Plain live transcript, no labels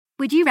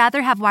Would you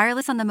rather have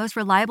wireless on the most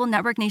reliable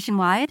network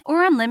nationwide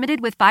or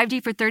unlimited with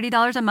 5G for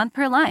 $30 a month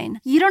per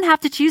line? You don't have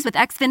to choose with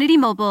Xfinity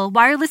Mobile.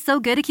 Wireless so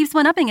good it keeps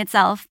one-upping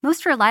itself.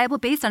 Most reliable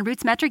based on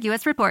Roots Metric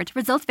US report.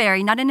 Results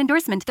vary, not an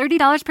endorsement.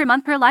 $30 per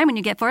month per line when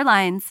you get 4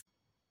 lines.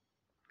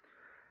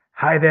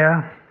 Hi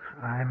there,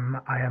 I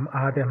am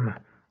Adem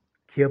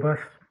Kirbas.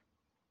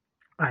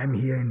 I'm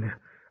here in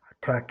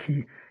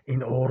Turkey,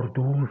 in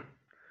Ordu,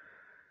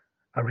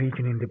 a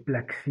region in the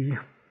Black Sea,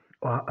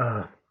 or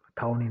a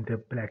town in the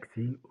Black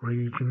Sea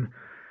region.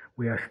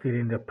 We are still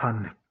in the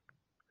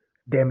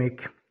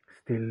pandemic,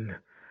 still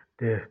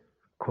the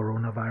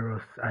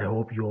coronavirus. I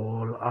hope you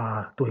all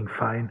are doing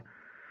fine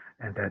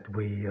and that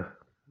we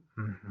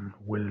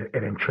will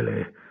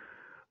eventually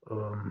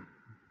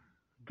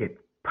get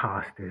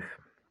past this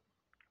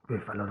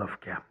with a lot of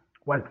care.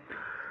 Well,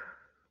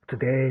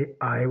 today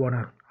I want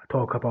to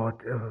talk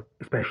about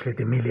especially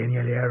the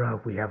millennial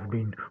era. We have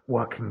been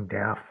working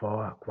there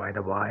for quite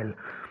a while.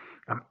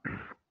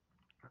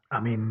 I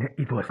mean,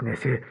 it was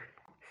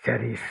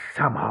necessary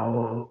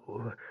somehow,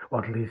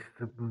 or at least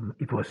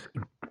it was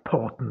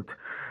important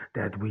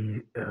that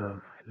we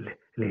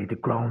lay the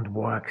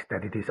groundwork,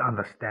 that it is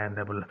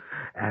understandable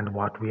and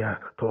what we are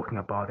talking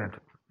about. And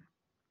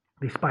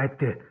despite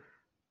the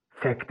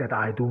fact that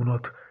I do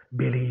not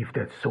believe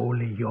that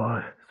solely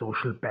your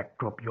social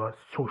backdrop, your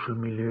social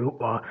milieu,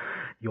 or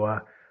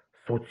your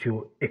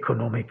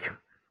socio-economic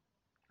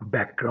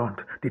background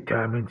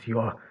determines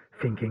your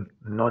thinking.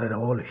 Not at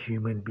all.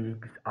 Human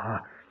beings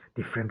are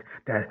different.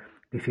 That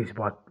this is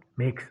what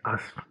makes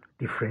us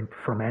different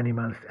from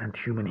animals, and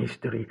human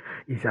history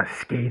is a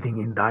scathing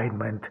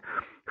indictment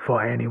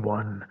for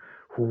anyone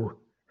who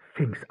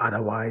thinks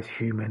otherwise.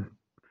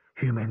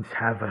 Humans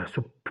have a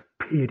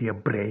superior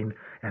brain,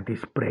 and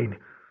this brain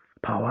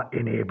power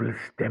enables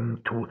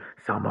them to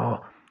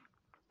somehow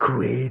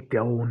create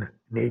their own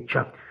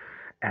nature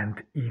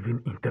and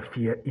even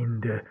interfere in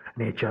the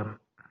nature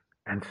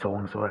and so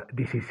on. So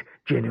this is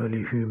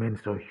genuinely human.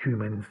 So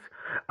humans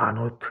are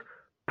not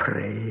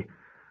prey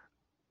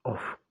of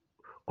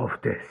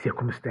the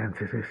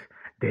circumstances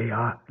they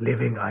are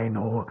living. I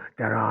know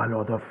there are a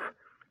lot of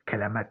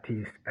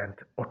calamities and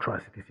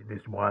atrocities in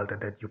this world,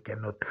 and that you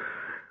cannot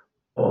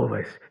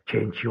always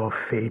change your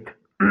fate.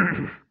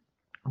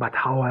 But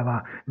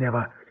however,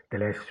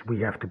 nevertheless,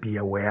 we have to be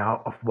aware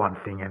of one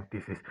thing, and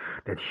this is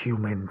that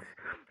humans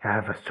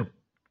have a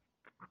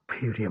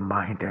superior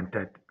mind, and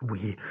that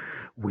we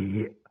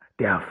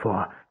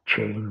therefore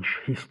change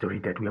history,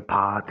 that we are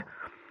part,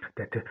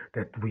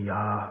 that we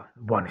are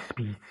one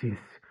species,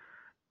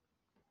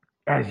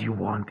 as you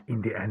want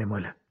in the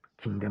animal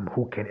kingdom,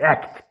 who can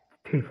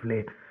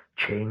actively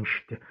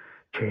change the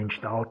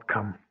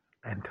outcome,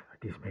 and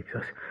this makes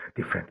us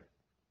different.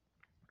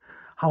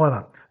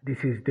 However,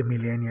 this is the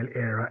millennial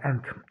era,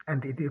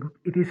 and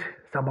it is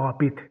somehow a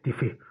bit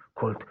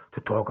difficult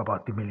to talk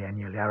about the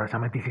millennial era. I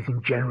mean, this is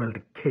in general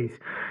the case.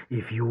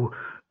 If you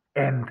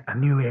end a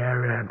new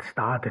era and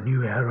start a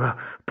new era,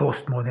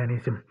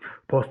 postmodernism.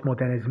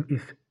 Postmodernism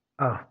is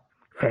a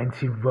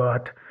fancy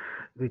word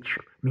which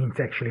means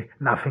actually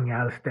nothing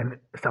else than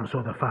some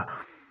sort of a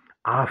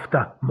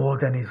after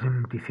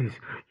modernism. This is,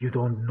 you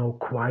don't know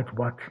quite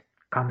what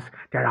comes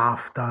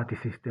thereafter.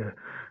 This is the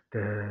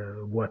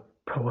word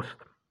post.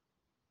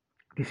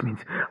 This means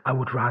I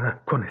would rather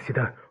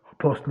consider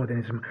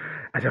postmodernism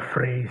as a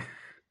phrase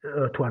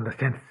to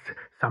understand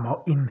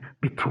somehow in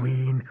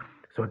between.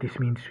 So this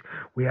means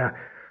where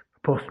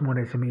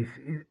postmodernism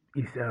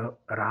is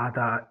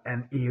rather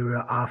an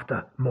era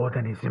after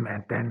modernism,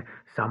 and then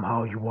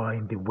somehow you are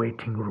in the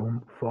waiting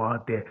room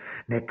for the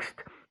next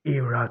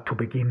era to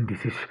begin.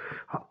 This is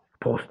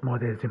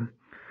postmodernism,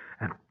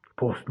 and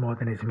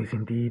postmodernism is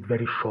indeed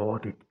very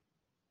short.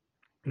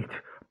 It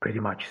pretty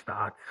much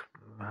starts,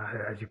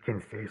 as you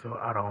can say, so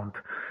around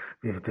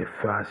with the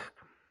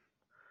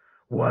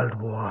World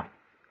War,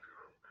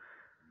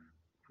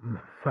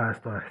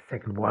 First or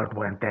Second World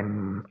War, and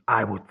then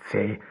I would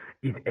say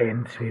it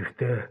ends with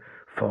the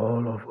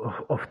fall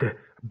of the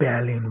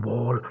Berlin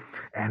Wall,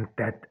 and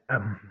that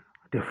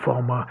the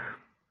former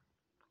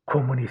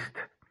communist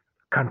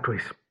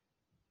countries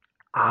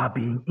are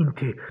being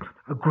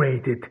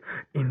integrated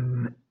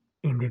in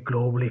the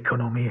global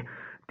economy.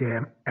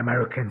 The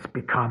Americans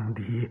become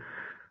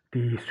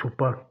the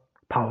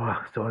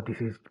superpower. So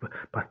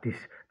but this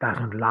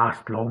doesn't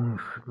last long.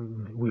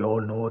 We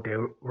all know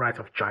the rise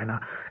of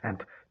China,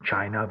 and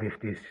China with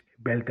this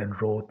Belt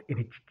and Road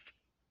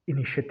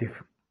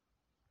Initiative,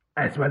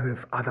 as well with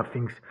other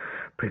things,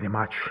 pretty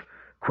much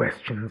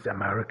questions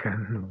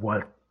American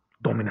world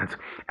dominance,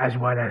 as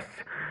well as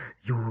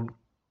you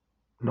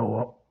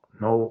know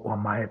or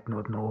might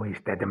not know, is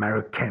that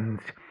Americans,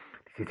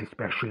 this is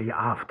especially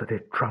after the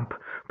Trump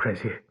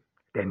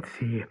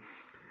presidency,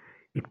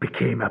 it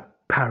became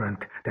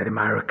apparent that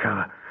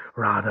America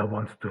rather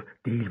wants to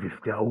deal with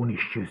their own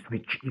issues,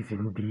 which is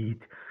indeed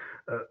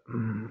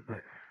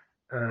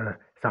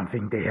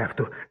something they have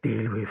to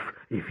deal with.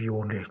 If you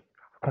only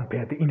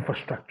compare the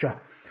infrastructure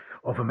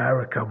of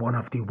America, one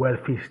of the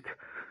wealthiest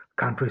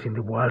countries in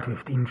the world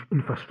with the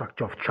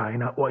infrastructure of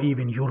China or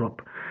even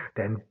Europe,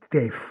 then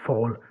they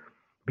fall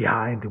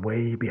behind,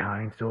 way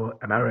behind. So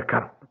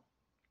America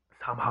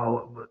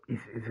somehow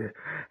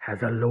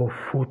has a low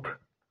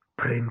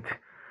footprint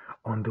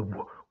on the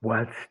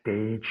world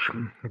stage.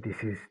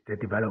 This is the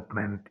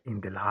development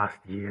in the last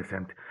years,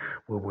 and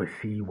we will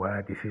see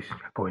where this is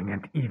going.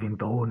 And even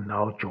though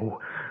now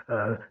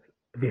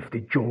with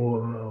the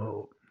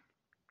Joe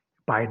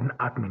Biden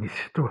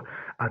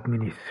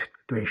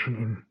administration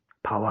in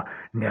power,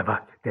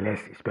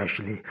 nevertheless,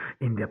 especially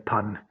in the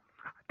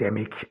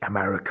pandemic,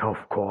 America,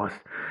 of course,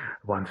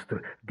 wants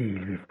to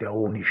deal with their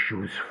own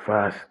issues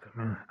first.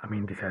 I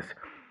mean, this has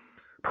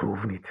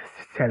proven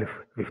itself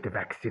with the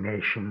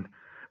vaccination,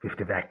 with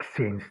the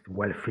vaccines.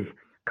 Wealthy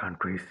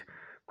countries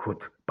could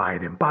buy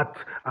them. But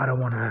I don't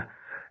want to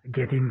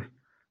get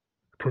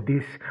into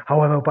this.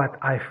 However, but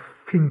I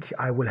think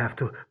I will have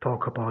to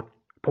talk about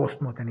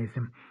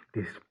postmodernism,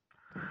 this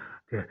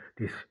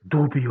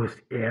dubious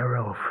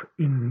era of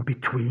in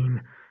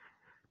between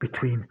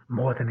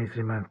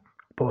modernism and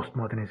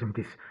postmodernism,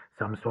 this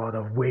some sort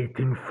of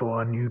waiting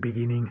for a new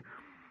beginning.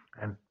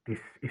 And this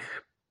is,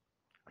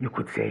 you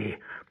could say,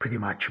 pretty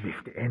much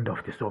with the end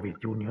of the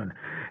Soviet Union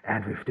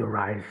and with the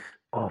rise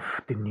of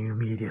the new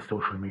media,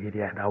 social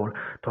media, and I will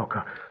talk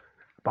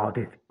about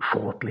it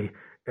shortly,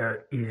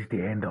 is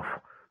the end of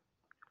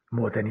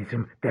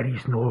modernism. There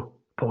is no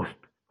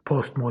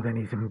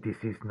postmodernism.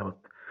 This is not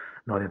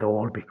at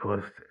all,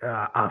 because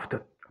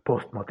after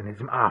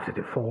postmodernism, after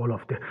the fall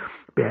of the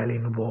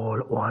Berlin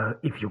Wall, or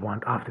if you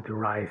want, after the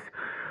rise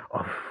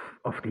of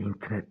the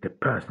internet, the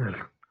personal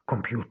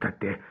computer,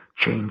 the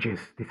changes.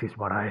 This is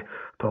what I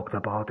talked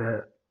about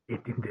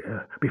it in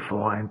the,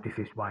 before, and this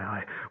is why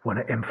I want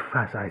to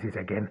emphasize it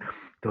again.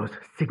 Those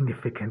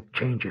significant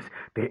changes,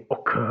 they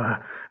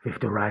occur with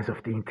the rise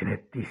of the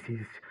internet. This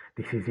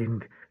is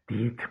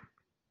indeed,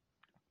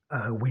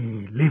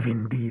 we live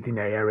indeed in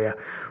an area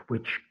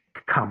which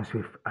comes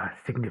with a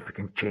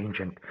significant change,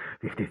 and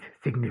with this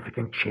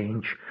significant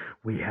change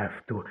we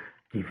have to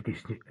give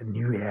this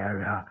new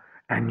area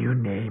a new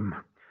name,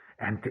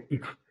 and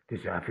it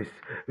deserves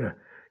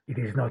it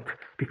is not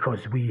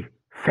because we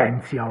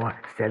fancy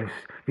ourselves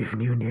with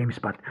new names,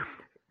 but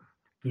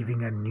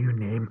giving a new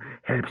name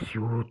helps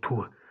you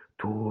to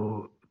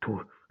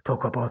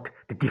talk about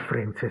the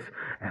differences,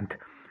 and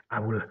I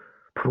will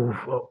prove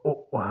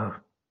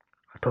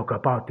talk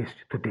about this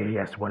today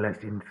as well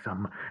as in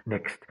some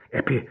next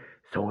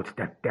episodes,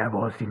 that there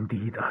was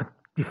indeed a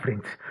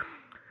difference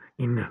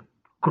in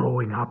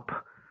growing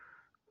up,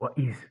 or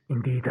is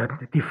indeed a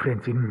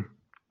difference in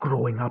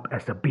growing up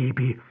as a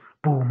baby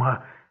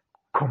boomer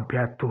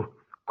compared to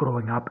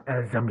growing up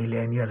as a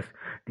millennials.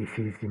 This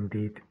is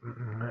indeed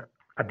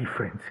a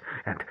difference,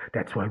 and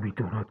that's why we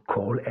do not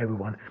call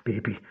everyone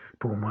baby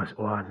boomers,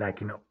 or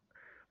like in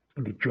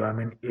the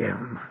German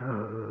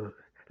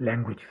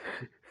language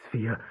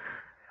sphere,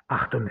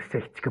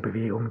 68er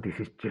Bewegung.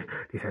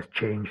 This has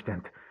changed,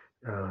 and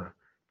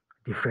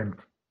different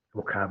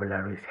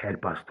vocabularies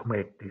help us to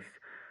make this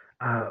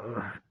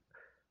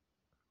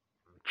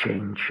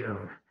change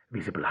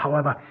visible.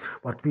 However,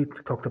 what we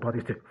talked about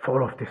is the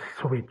fall of the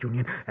Soviet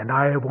Union, and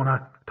I want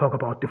to talk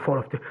about the fall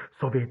of the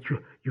Soviet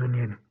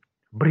Union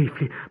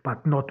briefly,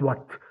 but not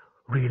what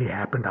really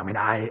happened. I mean,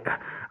 I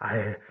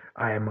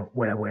am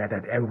well aware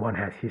that everyone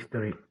has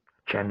History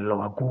Channel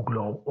or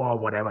Google or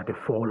whatever, the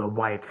fall or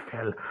why it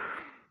fell.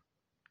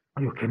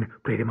 You can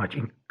pretty much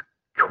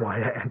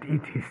inquire, and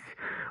it is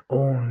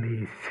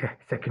only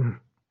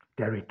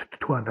secondary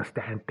to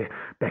understand the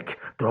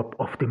backdrop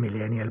of the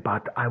millennial.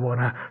 But I want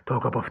to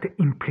talk about the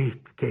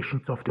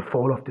implications of the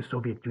fall of the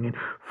Soviet Union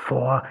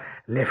for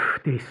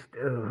leftist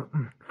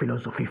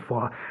philosophy,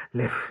 for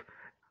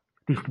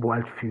leftist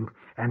worldview.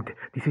 And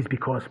this is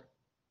because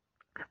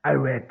I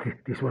read,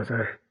 this was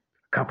a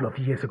couple of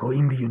years ago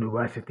in the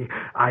university,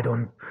 I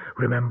don't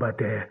remember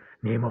the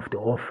name of the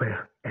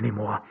author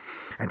anymore,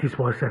 and this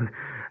was an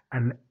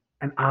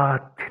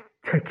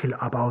article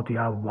about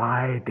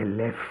why the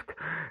left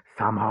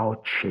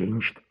somehow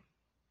changed,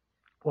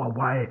 or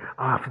why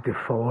after the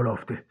fall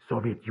of the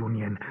Soviet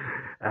Union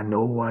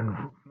no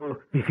one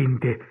within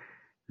the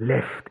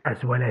left,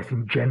 as well as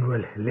in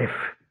general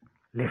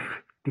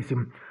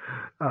leftism,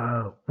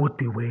 would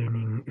be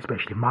waning,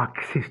 especially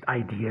Marxist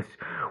ideas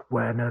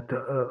were not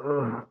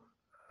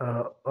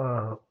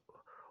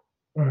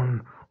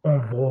en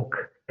vogue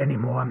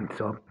anymore.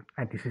 So,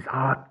 and this is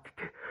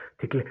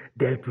article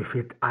dealt with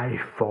it. I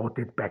thought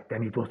it back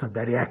then, it was not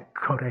very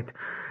accurate,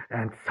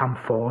 and some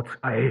thoughts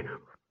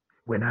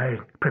when I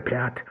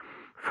prepared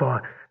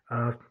for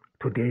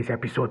today's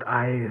episode,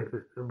 I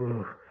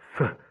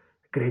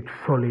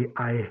gratefully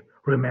I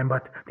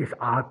remembered this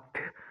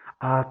article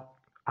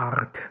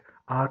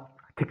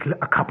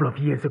a couple of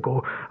years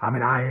ago. I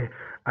mean,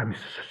 I'm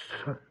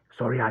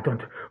sorry, I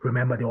don't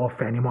remember the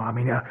author anymore. I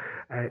mean,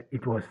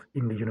 it was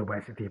in the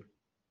university,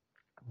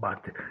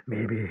 but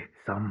maybe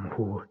some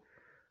who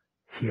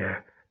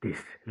hear this,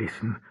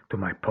 listen to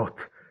my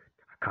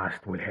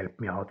podcast, will help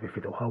me out with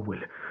it, or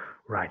will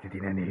write it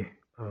in any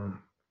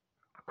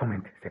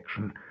comment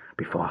section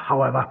before.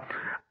 However,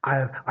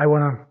 I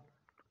want to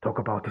talk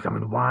about this. I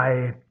mean,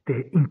 why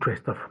the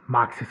interest of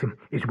Marxism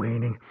is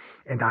waning.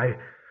 And I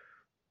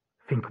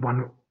think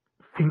one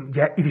thing,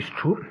 yeah, it is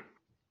true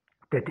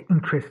that the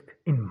interest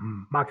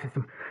in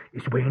Marxism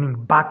is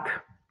waning, but,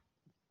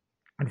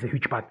 and it's a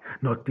huge but,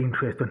 not the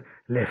interest on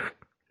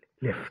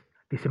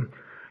leftism.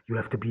 You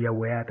have to be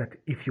aware that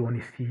if you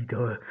only see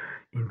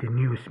in the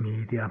news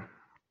media,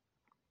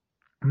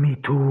 Me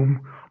Too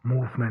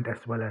movement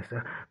as well as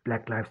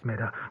Black Lives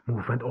Matter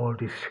movement, all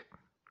this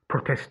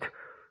protest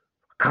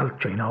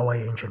culture in our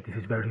age, and this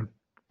is very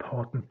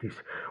important, this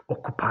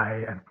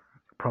Occupy and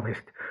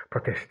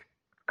protest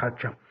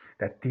culture,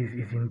 that this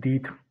is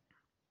indeed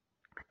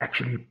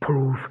actually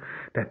proof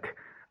that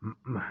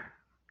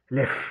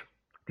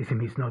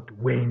leftism is not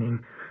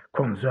waning.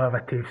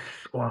 Conservatives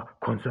or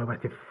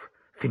conservative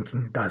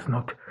thinking does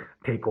not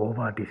take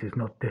over. This is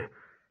not the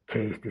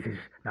case. This is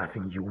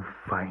nothing you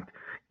find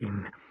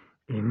in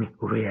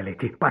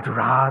reality, but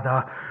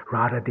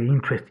rather the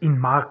interest in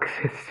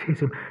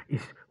Marxism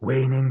is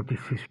waning.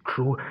 This is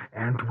true,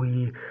 and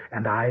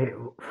I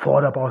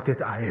thought about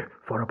it. I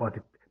thought about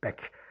it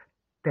back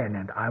then,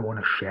 and I want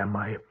to share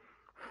my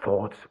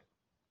thoughts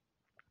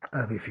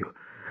with you.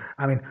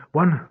 I mean,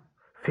 one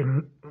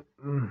thing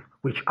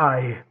which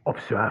I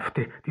observed,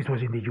 this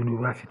was in the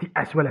university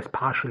as well as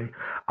partially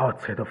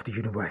outside of the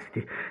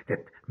university,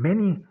 that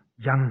many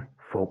young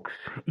folks,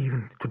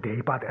 even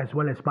today, but as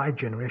well as my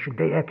generation,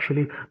 they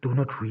actually do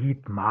not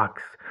read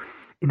Marx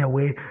in a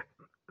way.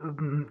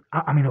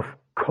 I mean, of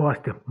course,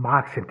 the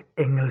Marx and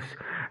Engels,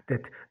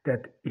 that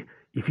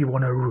if you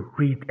want to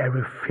read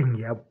everything,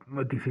 yeah,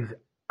 this is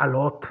a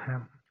lot.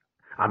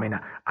 I mean,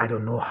 I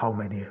don't know how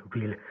many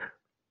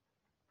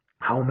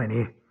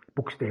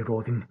books they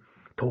wrote in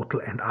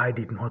total, and I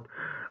did not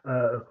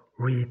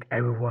read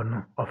every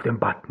one of them,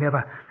 but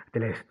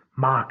nevertheless,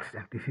 Marx,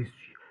 and this is,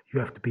 you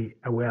have to be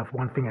aware of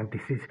one thing, and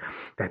this is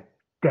that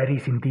there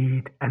is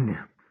indeed a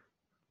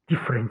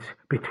difference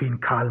between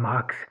Karl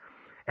Marx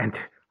and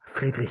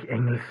Friedrich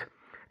Engels.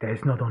 There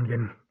is not only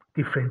a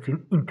difference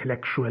in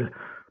intellectual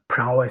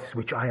prowess,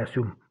 which I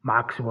assume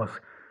Marx was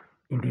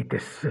indeed the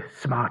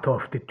smarter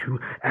of the two,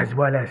 as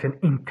well as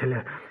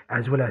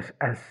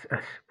as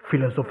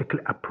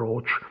philosophical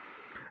approach.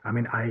 I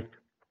mean, I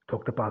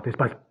talked about this,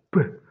 but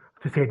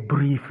to say it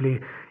briefly,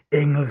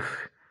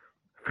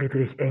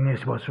 Friedrich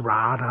Engels was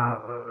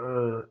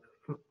rather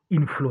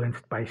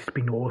influenced by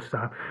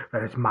Spinoza,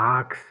 whereas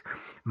Marx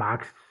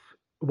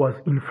was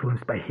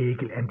influenced by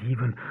Hegel and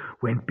even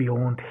went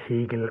beyond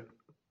Hegel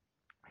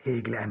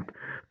and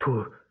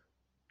to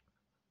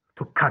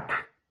cut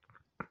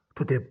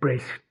to the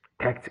brass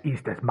tacks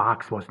is that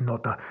Marx was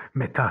not a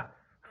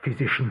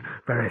metaphysician,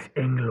 whereas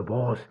Engels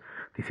was.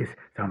 This is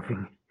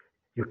something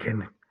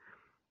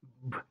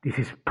this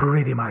is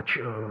pretty much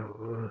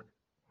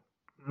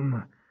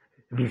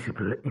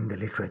visible in the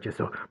literature.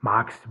 So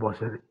Marx was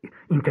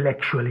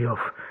intellectually of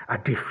a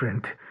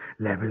different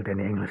level than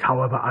Engels.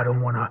 However, I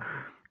don't want to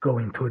go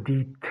into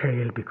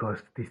detail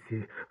because this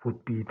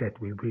would be that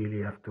we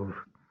really have to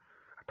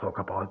talk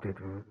about it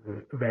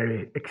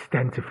very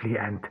extensively,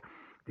 and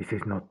this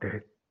is not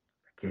the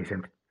case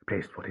and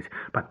place for this.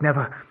 But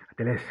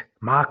nevertheless,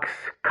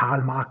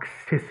 Karl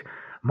Marx's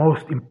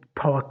most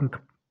important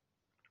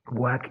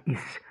work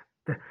is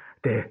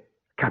the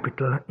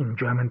Capital, in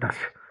German, das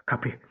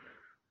Kapital,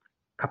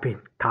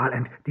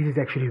 and this is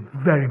actually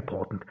very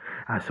important.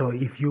 So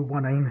if you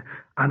want to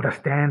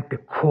understand the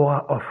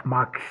core of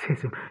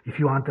Marxism, if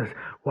you want to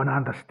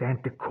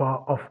understand the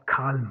core of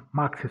Karl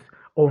Marx's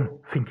own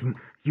thinking,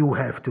 you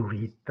have to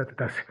read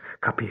das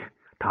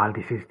Kapital.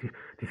 This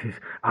is,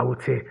 I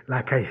would say,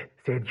 like I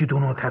said, you do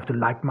not have to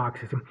like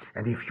Marxism,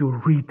 and if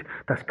you read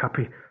das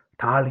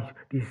Kapital,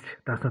 this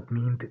does not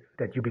mean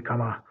that you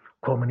become a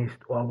communist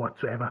or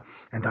whatsoever,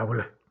 and I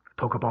will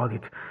talk about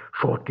it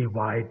shortly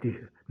why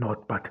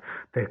not, but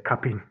the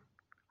Kapital,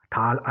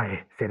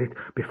 I said it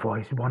before,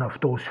 is one of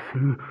those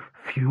few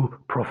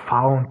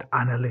profound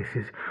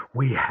analyses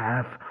we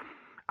have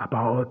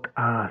about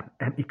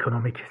an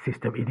economic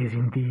system. It is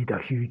indeed a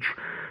huge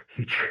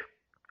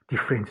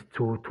difference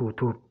to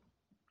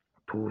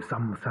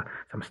some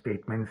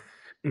statements,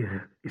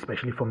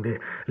 especially from the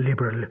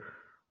liberal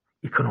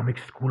economic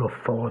school of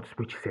thoughts,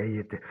 which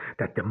say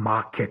that the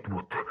market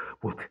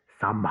would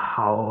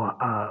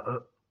somehow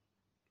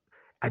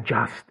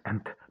adjust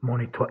and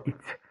monitor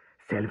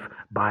itself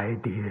by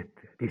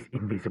this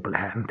invisible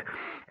hand,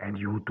 and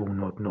you do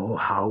not know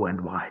how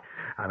and why.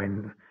 I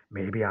mean,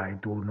 maybe I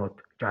do not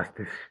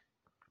justice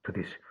to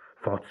this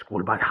thought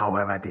school, but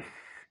however, this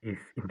is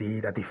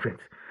indeed a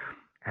difference.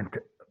 And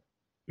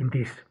in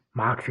this,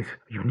 Marx is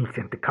unique,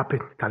 and the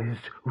Capital is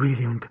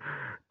really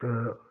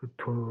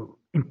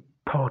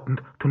important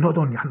to not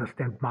only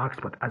understand Marx,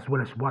 but as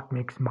well as what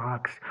makes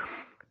Marx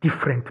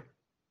different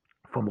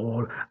from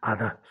all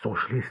other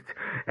socialists.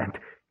 And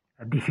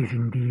this is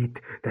indeed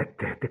that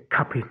the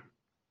Capital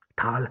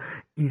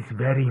is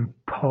very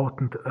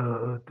important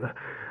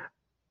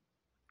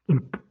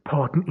in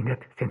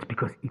that sense,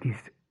 because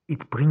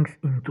it brings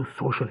into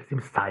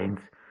socialism science.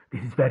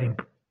 This is very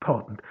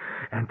important,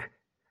 and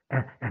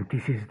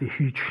this is the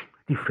huge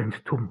difference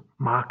to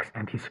Marx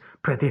and his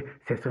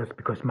predecessors,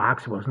 because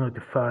Marx was not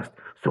the first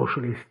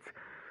socialist.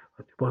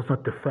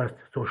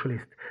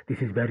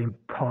 This is very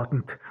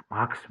important.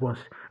 Marx was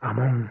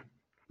among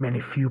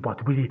many few,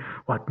 but really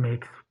what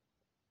makes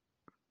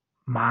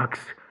Marx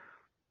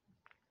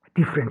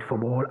different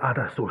from all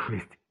other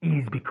socialists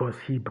is because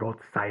he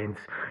brought science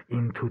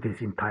into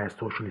this entire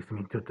socialism,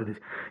 into this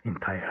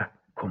entire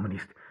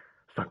communist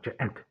structure.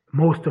 And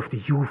most of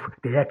the youth,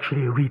 they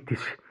actually read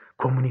this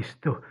Communist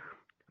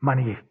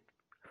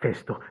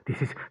Manifesto.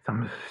 This is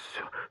some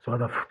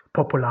sort of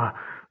popular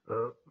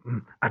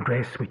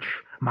address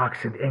which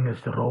Marx and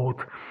Engels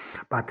wrote,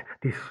 but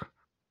this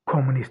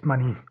Communist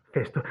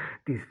Manifesto,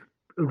 this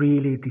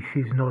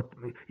is not,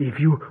 if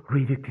you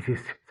read it, this is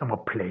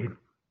somewhat plain,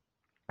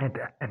 and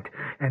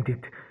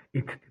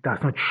it does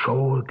not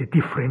show the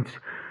difference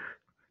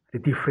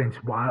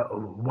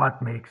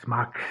what makes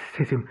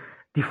Marxism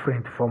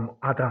different from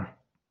other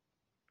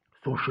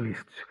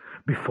socialists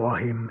before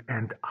him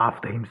and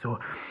after him. So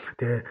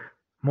the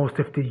most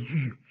of the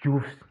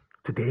youths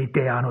today,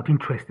 they are not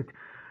interested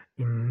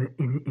in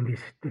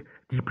this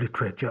deep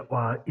literature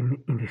or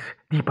in this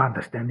deep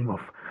understanding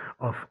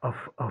of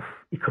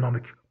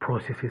economic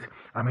processes.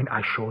 I mean,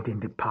 I showed in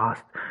the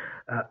past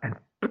and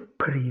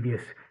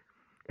previous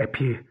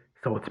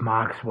episodes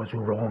Marx was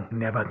wrong.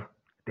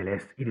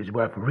 Nevertheless, it is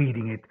worth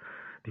reading it,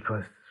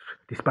 because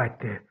despite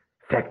the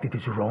fact it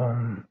is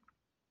wrong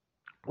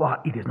or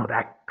it is not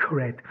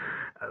accurate,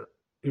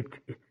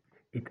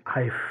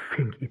 I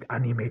think it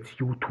animates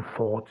you to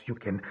thoughts. You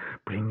can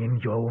bring in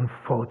your own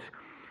thoughts,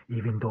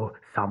 even though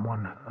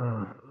someone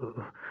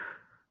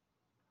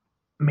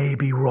may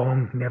be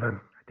wrong.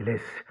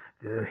 Nevertheless,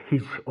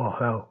 his or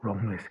her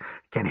wrongness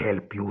can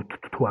help you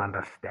to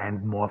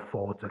understand more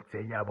thoughts and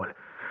say, yeah, well,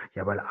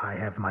 I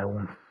have my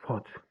own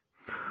thoughts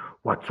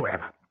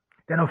whatsoever.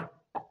 Then, of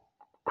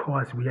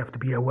course, we have to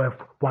be aware of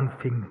one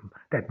thing,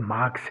 that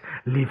Marx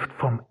lived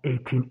from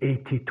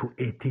 1880 to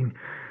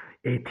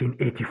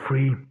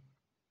 1883.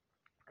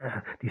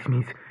 This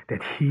means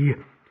that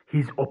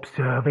his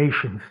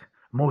observations,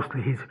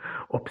 mostly his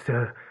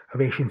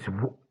observations,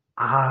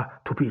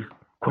 are to be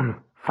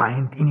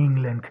confined in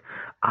England,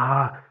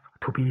 are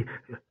to be,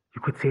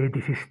 you could say,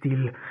 this is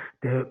still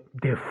the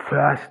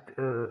first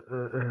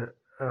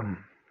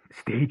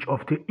stage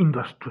of the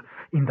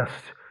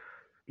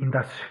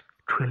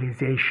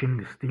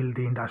industrialization, still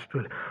the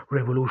industrial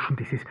revolution.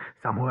 This is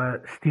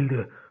somewhere still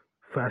the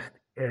first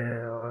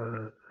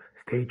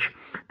stage.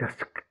 The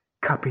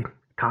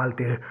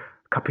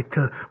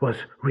Capital was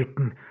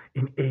written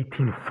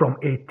from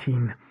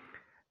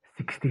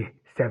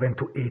 1867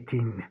 to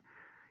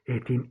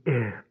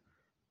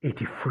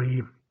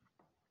 1883.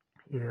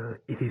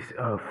 It is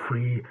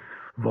 3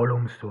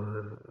 volumes, so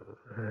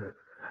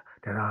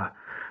there are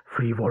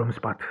 3 volumes,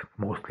 but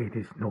mostly it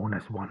is known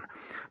as one.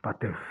 But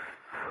the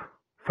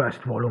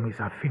first volume is,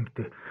 I think,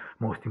 the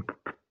most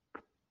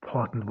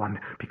important one,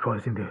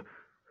 because in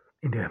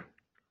the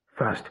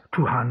first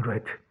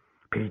 200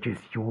 pages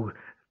you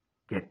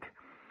get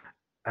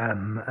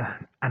an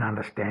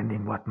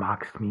understanding what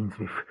Marx means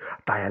with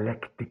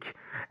dialectic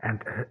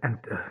and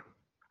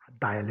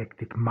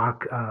dialectic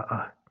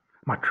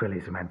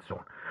materialism and so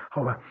on.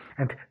 However,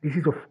 and this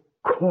is of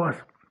course,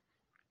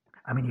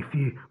 I mean, if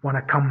you want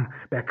to come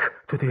back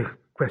to the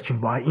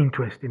question why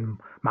interest in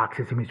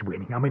Marxism is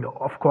waning, I mean,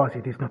 of course,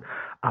 it is not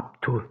up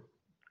to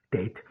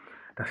date.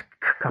 Das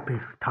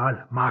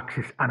Kapital,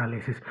 Marx's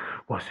analysis,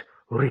 was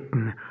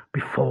written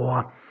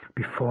before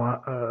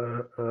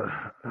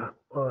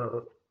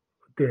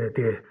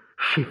the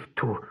shift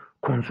to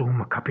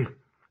consumer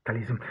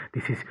capitalism.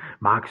 This is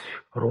Marx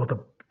wrote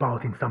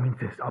about, in some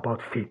instances,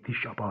 about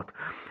fetish, about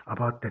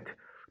that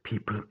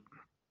people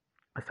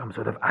some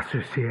sort of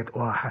associate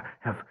or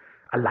have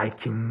a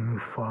liking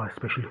for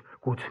special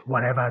goods,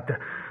 whatever.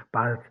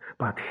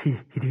 But he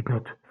did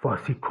not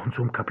foresee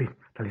consumer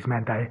capitalism,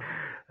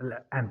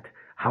 and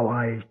how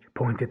I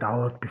pointed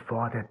out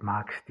before, that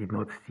Marx did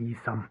not see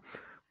some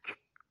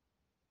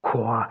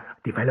core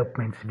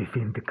developments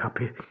within the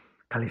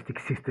capitalistic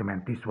system,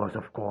 and this was,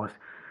 of course,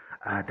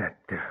 that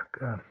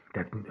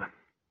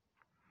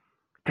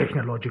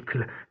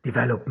technological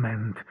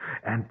development,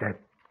 and that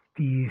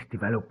these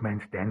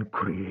developments then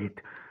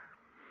create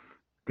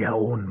their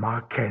own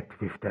market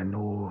with their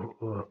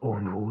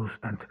own rules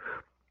and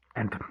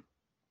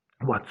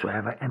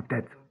whatsoever, and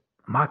that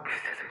Marx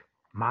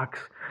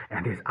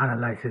and his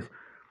analysis,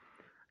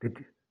 that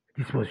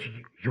this was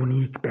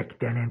unique back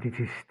then, and it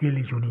is still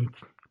unique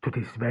to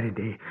this very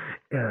day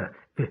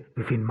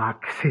within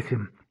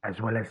Marxism,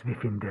 as well as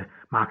within the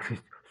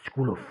Marxist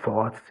school of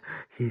thoughts.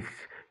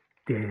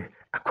 The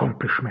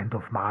accomplishment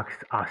of Marx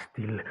are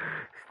still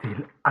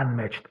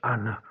unmatched,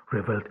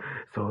 unrivaled.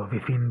 So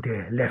within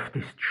the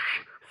leftist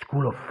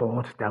school of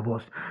thought, there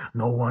was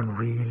no one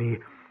really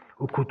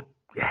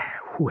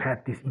who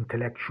had this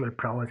intellectual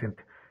prowess and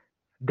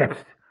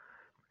depth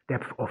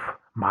depth of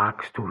Marx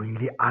to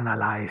really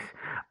analyze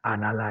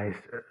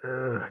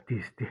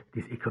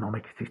this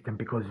economic system,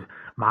 because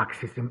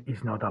Marxism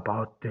is not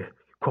about the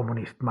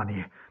communist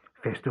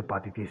manifesto,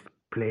 but it is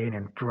plain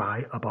and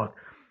dry about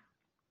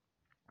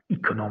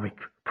economic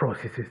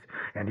processes.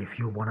 And if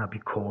you want to be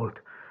called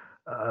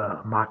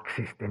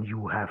Marxist, then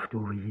you have to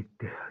read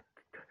the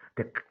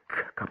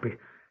Capital.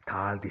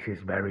 This is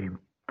very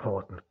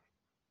important.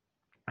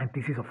 And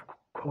this is, of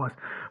course,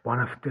 one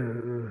of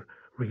the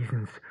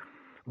reasons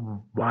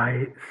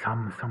why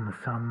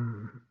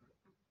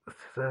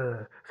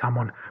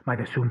someone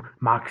might assume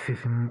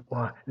Marxism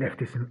or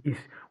leftism is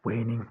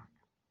waning.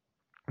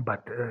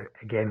 But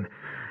again,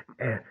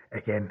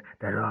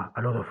 there are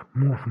a lot of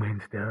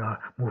movements. There are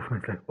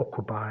movements like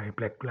Occupy,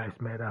 Black Lives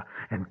Matter,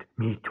 and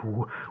Me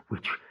Too,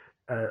 which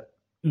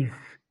is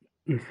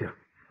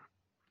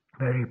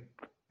very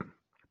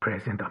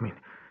present. I mean,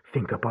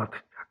 think about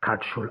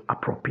cultural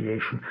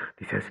appropriation.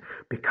 This has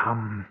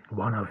become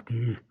one of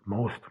the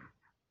most,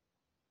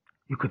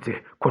 you could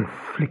say,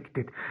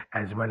 conflicted,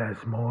 as well as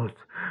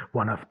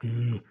one of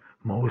the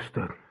most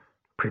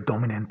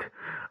predominant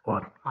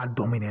or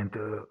dominant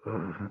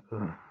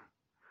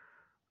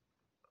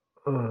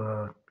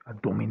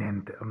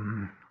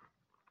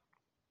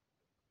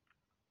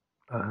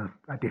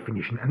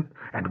definition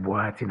and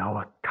words in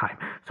our time.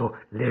 So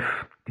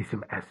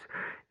leftism as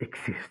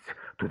exists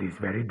to this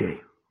very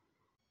day.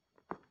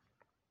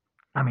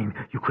 I mean,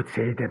 you could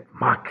say that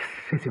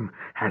Marxism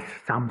has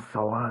some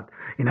sort,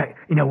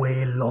 in a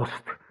way,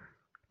 lost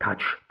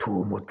touch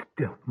to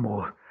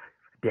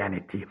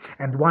modernity.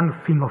 And one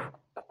thing, of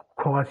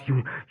course,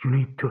 you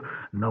need to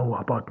know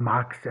about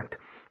Marx,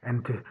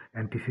 and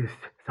this is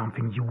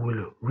something you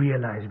will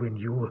realize when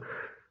you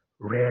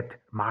read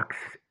Marx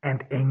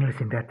and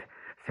Engels in that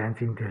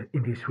sense in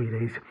these 3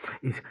 days,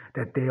 is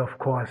that they, of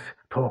course,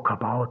 talk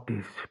about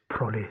this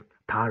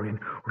proletarian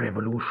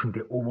revolution,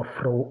 the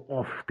overthrow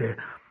of the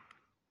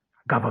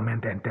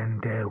government, and then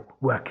the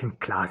working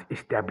class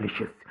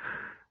establishes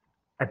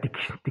a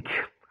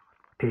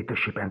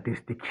dictatorship, and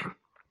this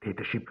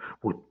dictatorship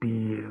would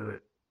be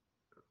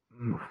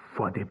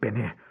for the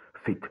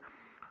benefit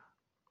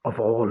of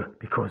all,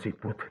 because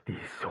it would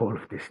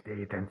dissolve the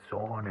state and so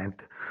on,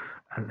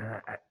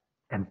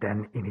 and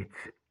then in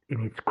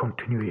its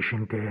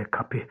continuation the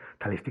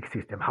capitalistic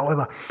system.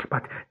 However,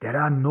 but there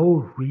are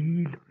no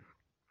real.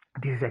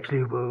 This is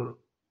actually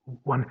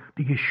one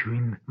big issue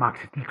in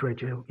Marxist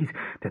literature, is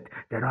that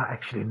there are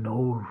actually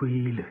no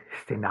real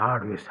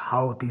scenarios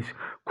how this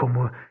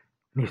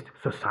communist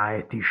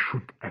society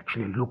should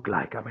actually look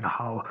like. I mean,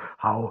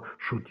 how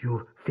should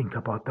you think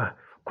about the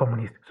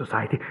communist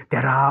society?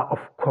 There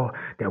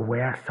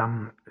were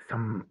some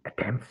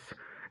attempts.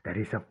 There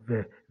is a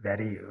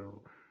very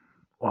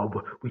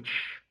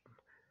which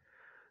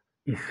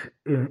is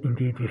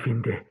indeed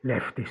within the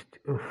leftist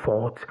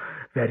thought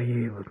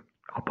very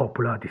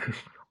popular. This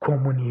is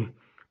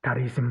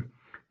communitarism.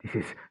 This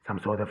is some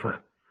sort of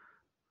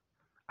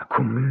a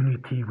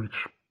community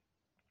which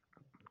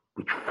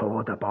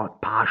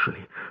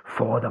partially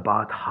thought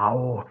about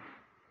how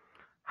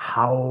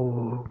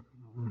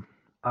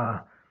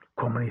a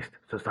communist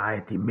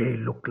society may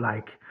look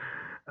like,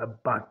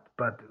 but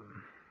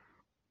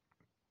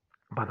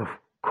of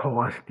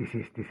course this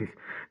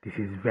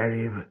is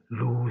very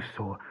loose.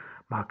 So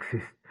Marx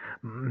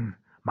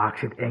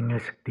and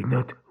Engels did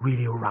not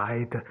really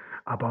write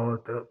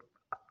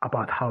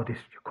about how this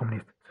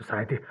communist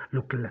society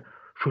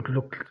should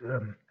look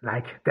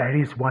like. There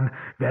is one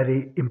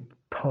very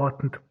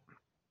important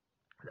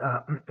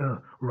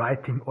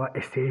writing or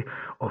essay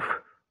of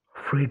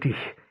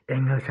Friedrich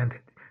Engels, and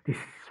this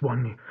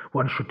one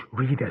should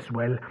read as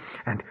well.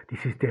 And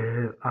this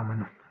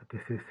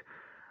is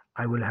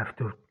I will have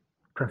to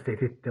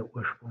translate it, the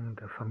Ursprung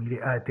der Familie,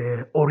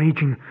 the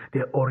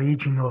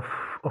origin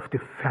of the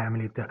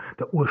family, the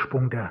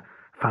Ursprung der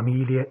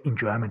Familie in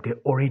German, the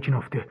origin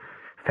of the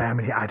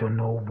family. I don't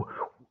know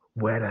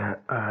whether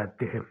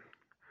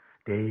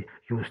they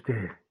use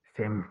the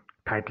same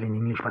title in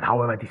English, but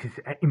however, this is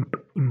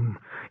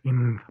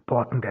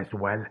important as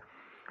well.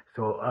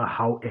 So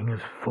how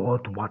Engels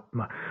thought,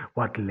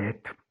 what led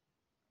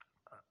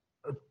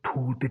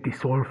to the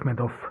dissolvement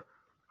of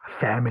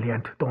family.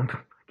 And don't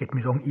get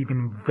me wrong,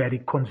 even very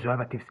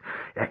conservatives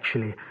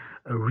actually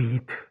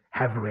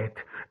have read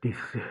this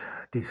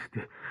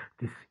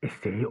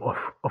essay of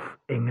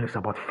Engels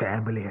about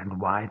family and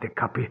why the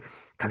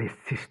capitalist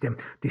system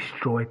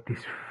destroyed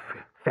this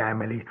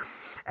family.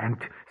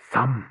 And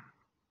some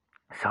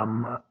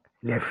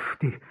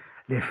lefties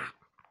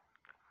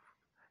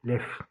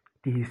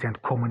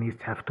and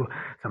communists have to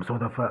some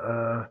sort of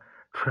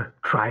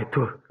try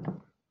to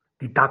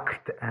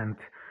deduct and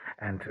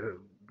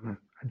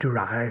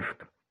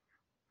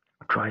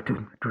try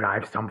to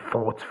derive some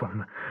thoughts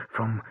from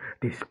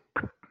this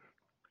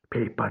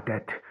paper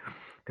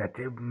that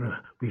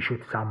we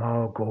should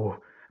somehow go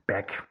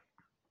back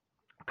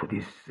to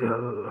this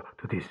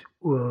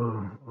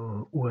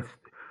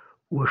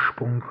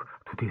Ursprung,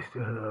 to this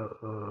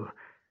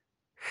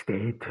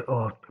state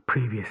or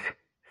previous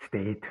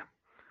state.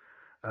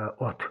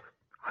 or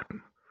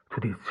to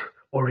this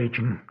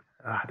origin,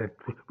 that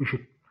we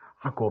should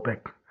go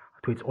back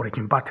to its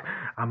origin. But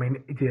I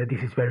mean,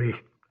 this is very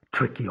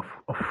tricky, of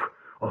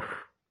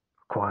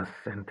course,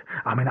 and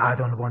I mean, I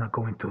don't want to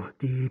go into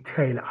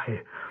detail.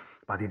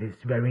 But it is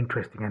very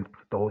interesting, and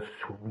those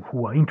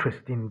who are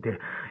interested in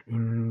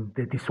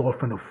the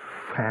dissolvement of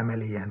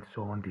family and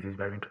so on, this is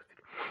very interesting.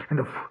 And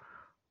of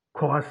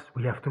course,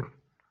 we have to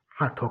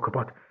talk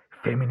about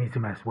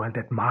feminism as well.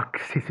 That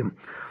Marxism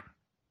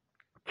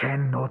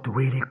cannot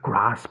really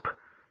grasp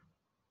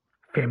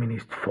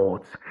feminist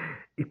thoughts.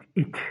 You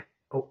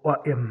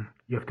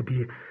have to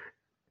be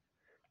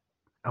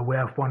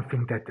aware of one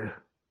thing, that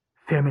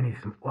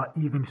feminism or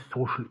even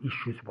social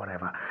issues,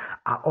 whatever,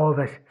 are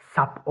always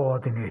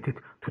subordinated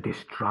to the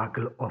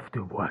struggle of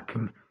the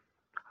working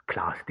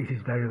class. This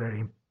is very, very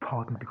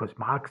important, because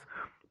Marx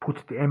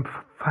puts the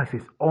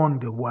emphasis on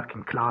the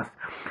working class,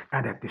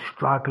 and that the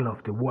struggle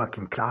of the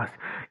working class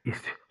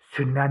is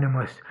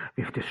synonymous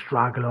with the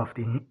struggle of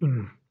the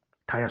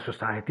entire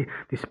society,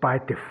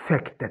 despite the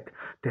fact that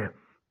the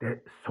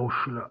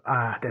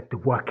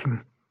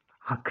working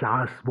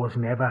class was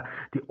never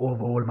the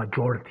overall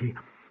majority,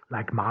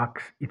 like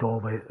Marx it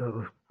always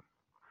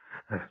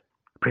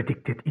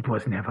predicted. It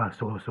was never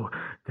so.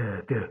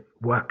 The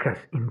workers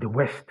in the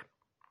West,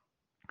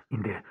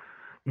 in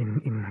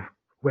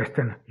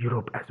Western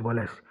Europe, as well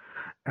as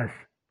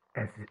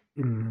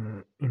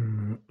in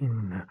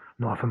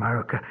North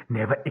America,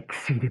 never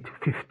exceeded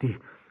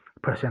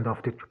 50%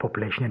 of the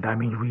population, and I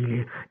mean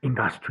really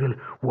industrial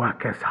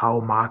workers, how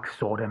Marx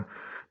saw them,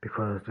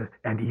 because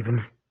and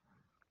even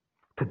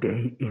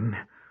today in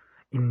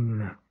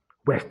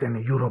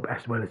Western Europe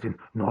as well as in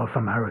North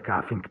America,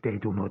 I think they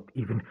do not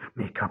even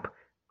make up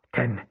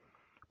 10%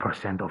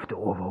 of the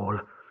overall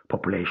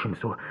population.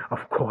 So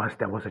of course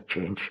there was a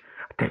change,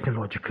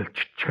 technological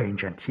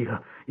change, and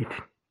here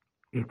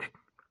it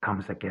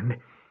comes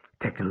again.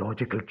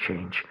 Technological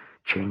change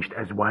changed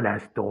as well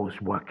as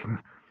those working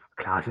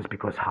classes,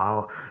 because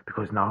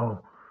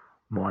now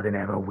more than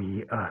ever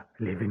we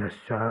live in a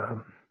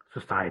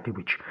society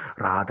which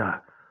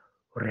rather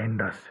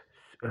renders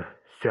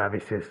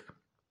services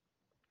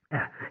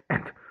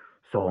and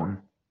so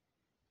on.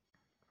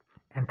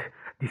 And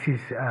this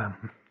is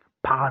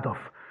part of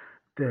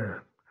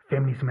the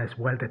feminism as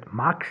well, that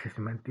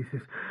Marxism, and this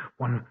is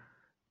one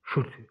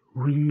should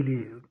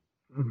really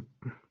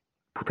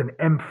put an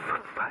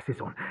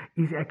emphasis on,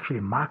 is actually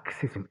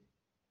Marxism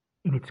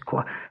in its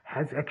core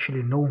has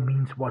actually no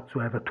means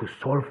whatsoever to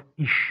solve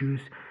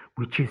issues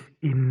which is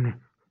in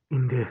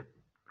the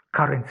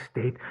current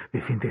state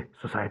within the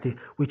society,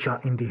 which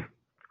are in the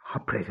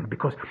present,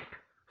 because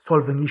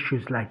solving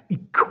issues like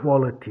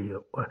equality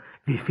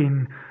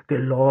within the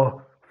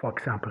law, for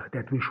example,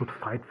 that we should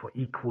fight for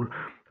equal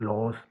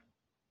laws,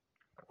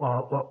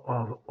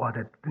 or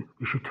that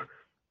we should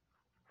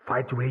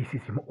fight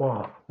racism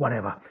or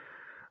whatever,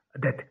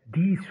 that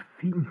these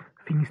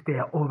things they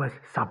are always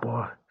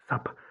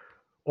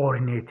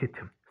subordinated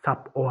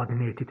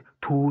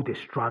to the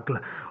struggle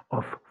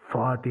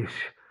for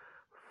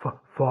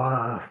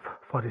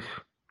this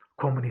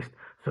communist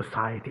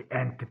society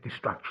and the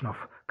destruction of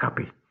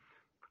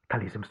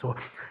capitalism. So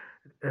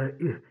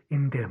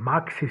in the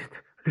Marxist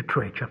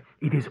literature,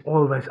 it is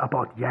always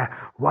about,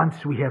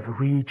 once we have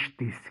reached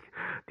this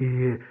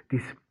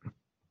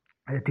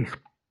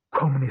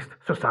communist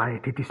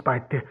society,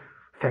 despite the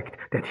fact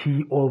that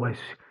he always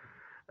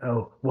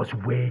was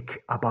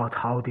vague about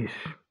how this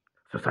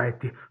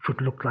society should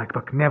look like,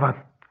 but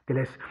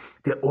nevertheless,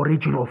 the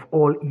origin of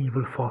all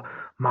evil for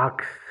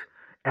Marx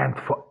and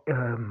for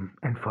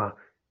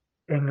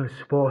Engels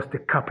was the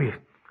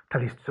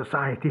capitalist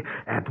society,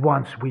 and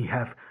once we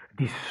have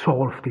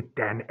dissolved it,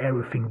 then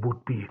everything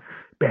would be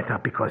better,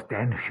 because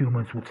then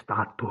humans would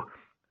start to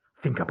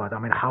think about,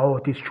 how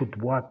this should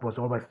work was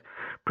always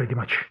pretty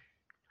much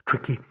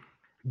tricky,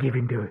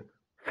 given the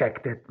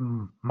fact that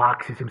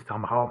Marxism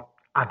somehow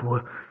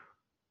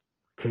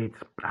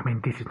advocates,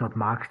 this is not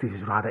Marx, this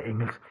is rather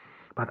Engels,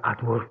 but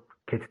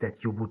advocates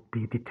that you would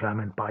be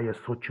determined by a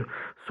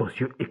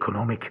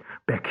socio-economic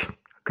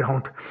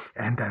background,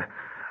 and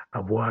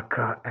a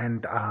worker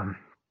and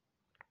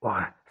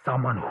or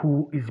someone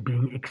who is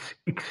being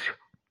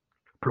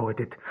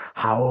exploited.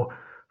 How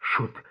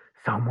should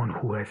someone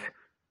who has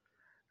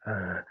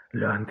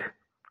learned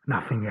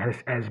nothing else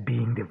as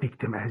being the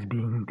victim, as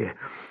being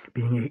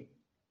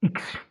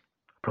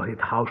exploited,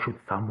 how should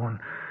someone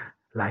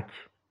like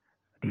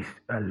this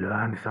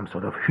learn some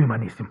sort of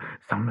humanism,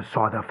 some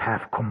sort of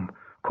have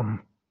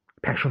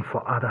compassion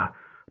for other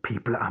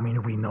people?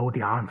 We know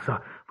the answer.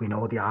 We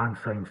know the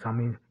answer in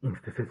some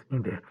instances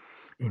in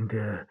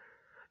the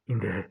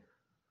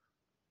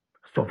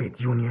Soviet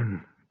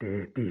Union.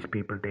 These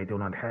people, they do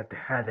not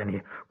had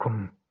any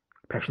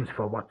compassion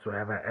for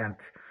whatsoever,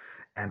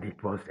 and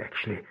it was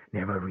actually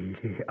never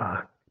really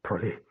a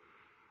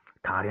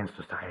proletarian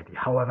society.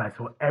 However,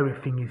 so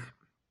everything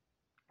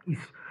is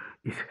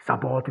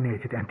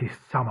subordinated, and this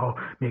somehow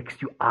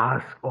makes you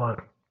ask all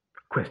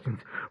questions: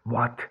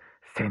 what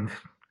sense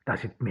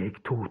does it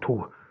make to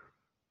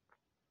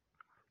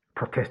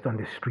protest on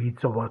the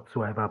streets or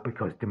whatsoever,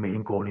 because the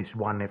main goal is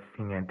one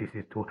thing, and this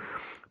is to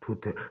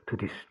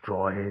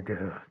destroy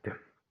the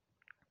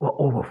or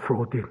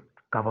overthrow the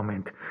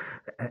government.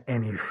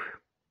 Anything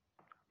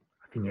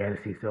else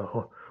is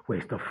a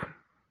waste of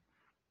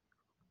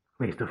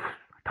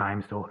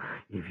time. So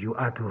if you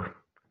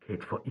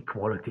advocate for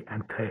equality,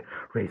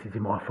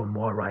 anti-racism, or for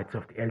more rights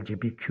of the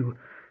LGBTQ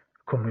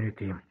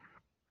community,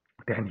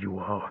 then you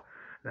are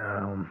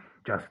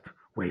just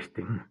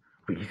wasting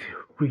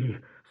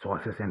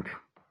resources and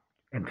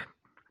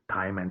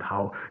time, and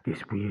how this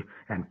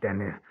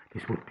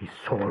this would be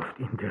solved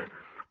in the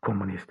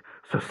communist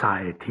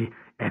society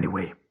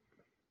anyway.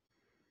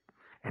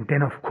 And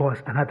then, of course,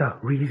 another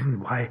reason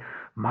why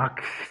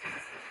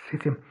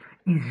Marxism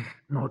is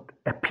not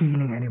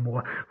appealing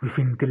anymore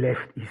within the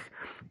left is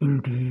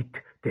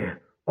indeed the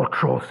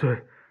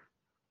atrocities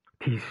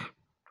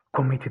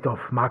committed of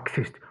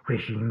Marxist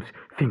regimes.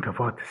 Think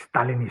about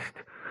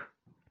Stalinist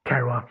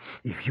terror.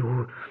 If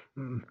you,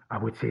 I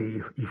would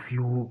say, if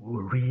you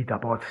read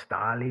about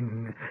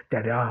Stalin,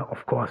 there are,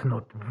 of course,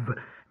 not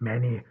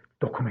many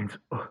documents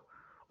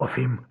of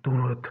him. Do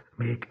not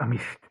make a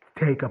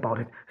mistake about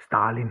it.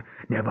 Stalin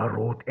never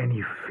wrote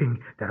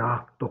anything. There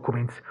are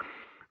documents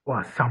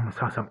or some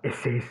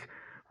essays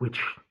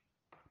which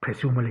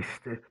presumably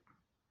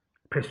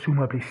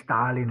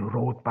Stalin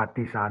wrote, but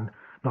these are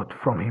not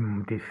from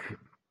him.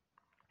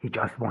 He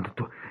just wanted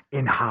to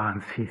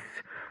enhance his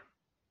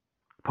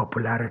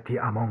popularity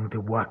among the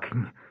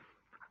working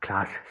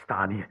class.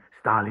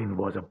 Stalin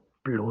was a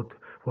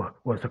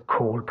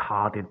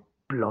cold-hearted,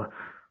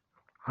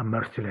 a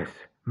merciless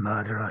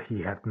murderer.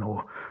 He had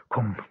no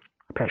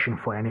compassion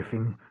for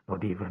anything,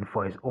 not even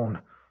for his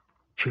own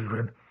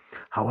children.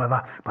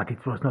 However, but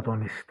it was not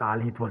only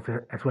Stalin, it was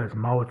as well as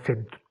Mao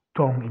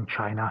Zedong in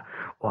China,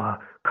 or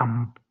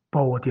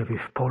Cambodia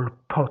with Pol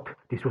Pot.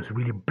 This was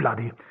really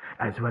bloody,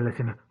 as well as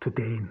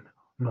today in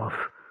North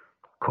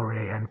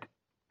Korea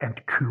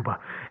and Cuba.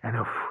 And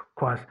of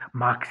course,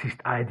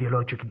 Marxist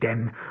ideology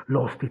then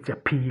lost its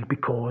appeal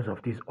because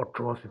of these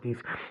atrocities.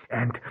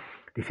 And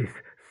this is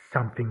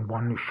something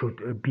one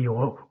should be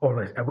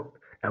always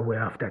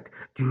aware of, that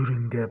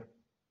during the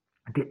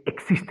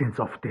existence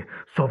of the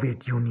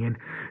Soviet Union,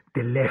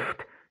 the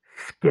left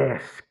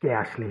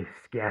scarcely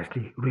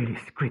really,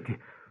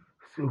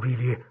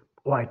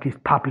 or at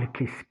least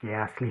publicly,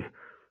 scarcely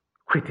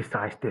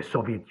criticized the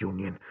Soviet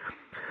Union.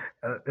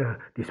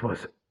 This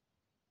was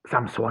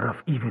some sort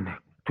of, even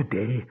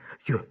today,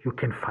 you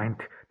can find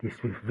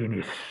this with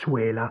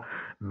Venezuela.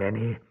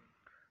 Many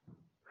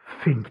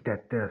think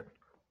that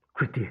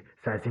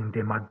criticizing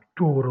the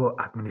Maduro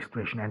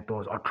administration and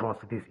those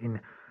atrocities in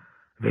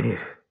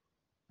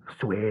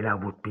Venezuela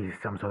would be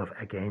some sort of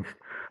against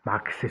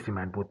Marxism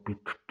and would be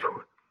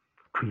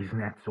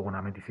treason and so on.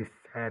 I mean, this is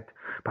sad,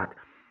 but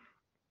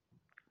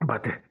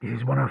this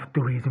is one of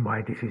the reasons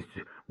why this is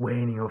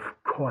waning, of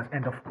course.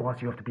 And of course,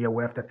 you have to be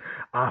aware of that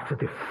after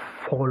the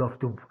fall of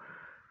the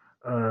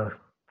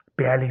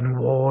Berlin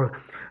Wall,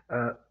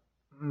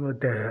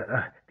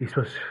 this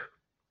was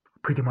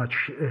pretty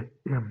much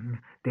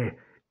the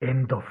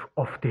end of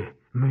the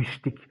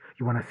mystic,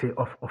 you want to say,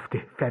 of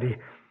the fairy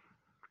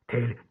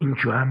tale. In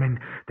German,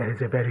 there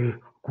is a very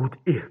good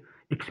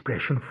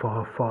expression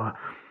for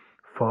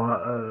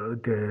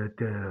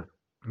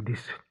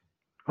this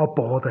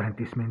border, and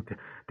this meant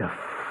der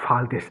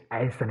Fall des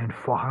Eisernen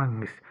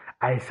Vorhangs,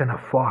 Eiserner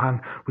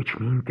Vorhang, which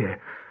means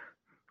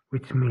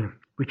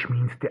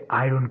the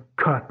Iron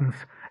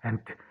Curtains, and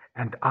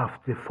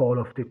after the fall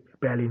of the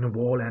Berlin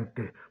Wall and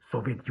the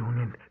Soviet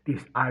Union,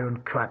 this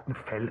Iron Curtain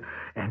fell,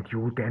 and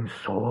you then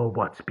saw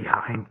what's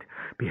behind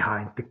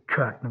the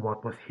curtain,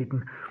 what was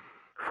hidden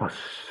for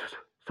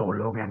so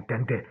long. And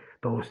then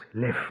those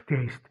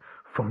leftists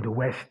from the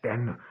West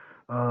then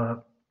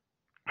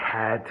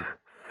had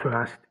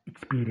first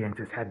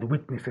experiences, had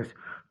witnesses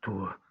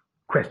to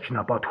question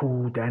about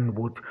who then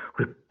would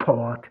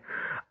report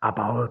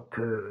about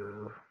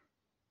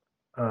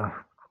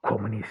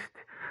communist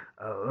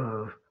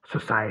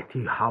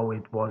society, how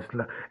it was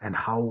and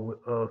how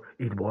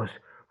it was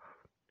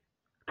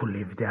to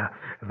live there.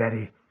 A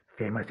very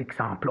famous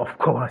example, of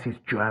course, is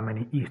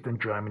Germany, Eastern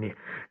Germany.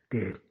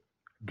 The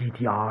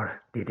DDR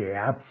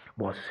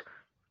was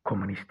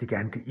communistic,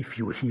 and if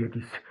you hear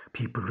these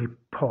people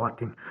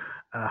reporting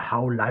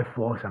how life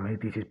was, I mean,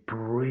 this is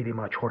pretty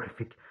much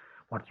horrific,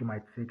 what you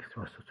might think,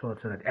 so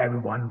that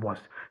everyone was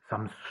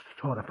some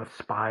sort of a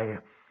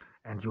spy,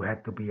 and you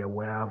had to be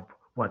aware of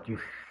what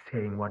you're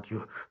saying, what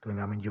you're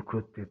doing. I mean, you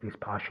could this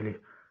partially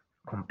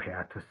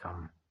compare to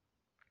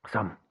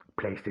some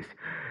places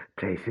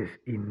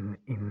in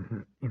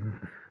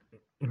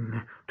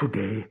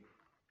today.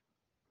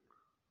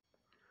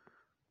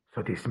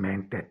 So this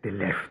meant that the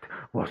left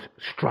was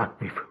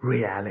struck with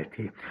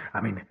reality.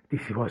 I mean,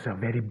 this was a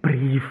very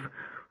brief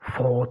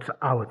thought,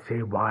 I would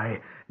say, why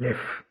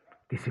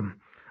leftism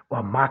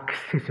or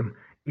Marxism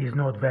is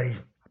not very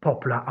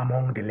popular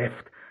among the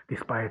left,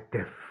 despite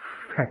the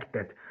fact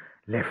that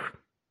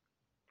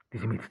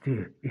leftism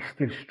is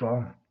still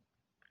strong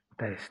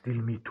there is still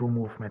Me Too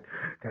movement,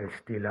 there is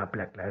still a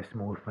Black Lives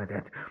movement,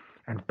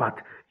 and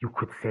but you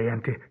could say,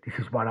 and this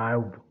is what I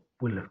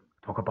will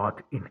talk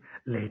about in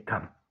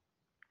later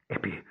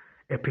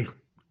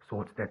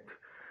episodes,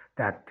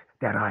 that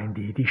there are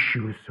indeed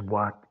issues.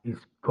 What is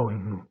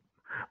going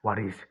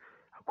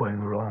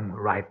wrong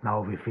right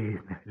now within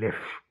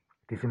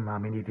leftism. I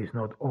mean, it is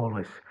not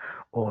always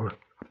all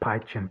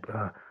pitch, and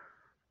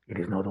it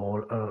is not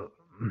all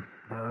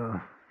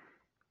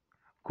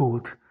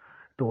good,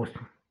 those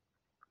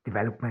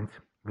developments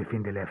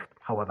within the left.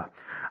 However,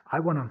 I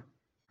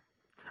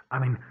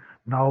mean,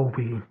 now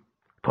we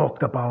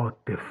talked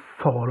about the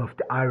fall of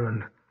the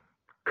Iron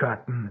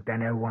Curtain,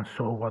 then everyone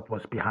saw what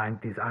was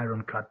behind this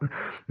Iron Curtain.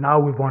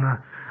 Now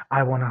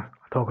I wanna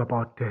talk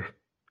about the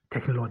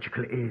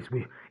technological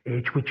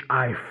age, which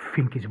I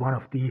think is one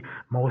of the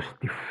most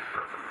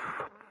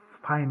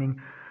defining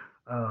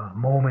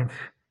moments,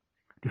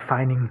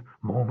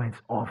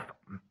 of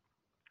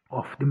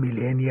the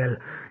millennial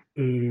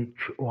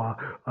age, or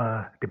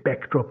the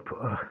backdrop,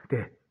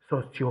 the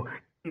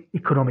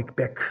socio-economic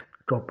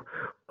backdrop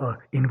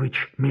in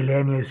which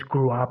millennials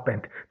grew up,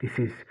 and this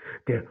is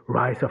the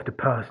rise of the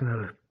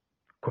personal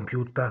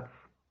computer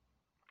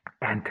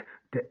and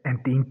the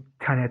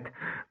internet,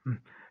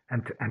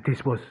 and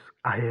this was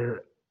a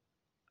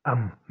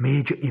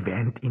major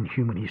event in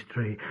human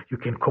history. You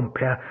can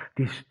compare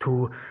this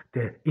to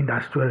the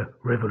Industrial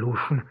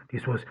Revolution.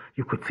 This was,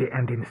 you could say,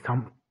 and in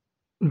some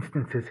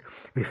instances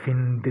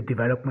within the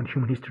development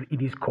human history,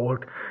 it is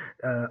called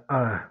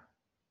a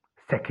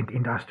second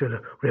Industrial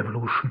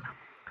Revolution,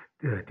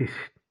 this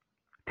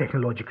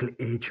technological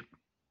age.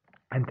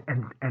 And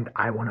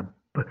I want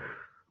to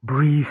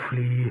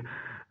briefly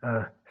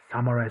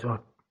summarize,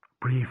 or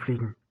briefly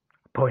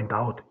point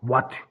out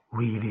what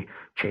really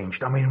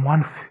changed. I mean,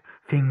 one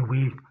thing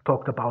we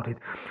talked about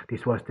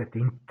this was that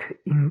the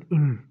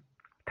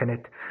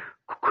internet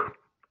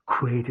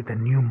created a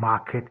new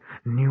market,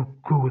 new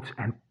goods,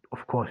 and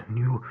of course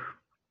new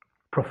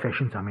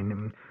professions. I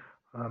mean,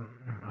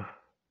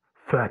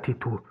 30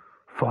 to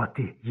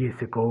 40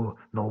 years ago,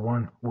 no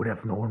one would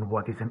have known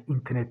what is an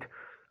internet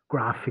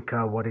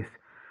graphica, what is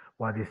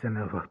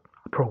a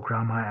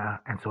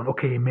programmer, and so on.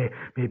 Okay,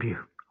 maybe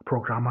a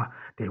programmer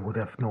they would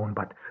have known,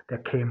 but there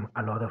came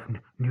a lot of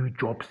new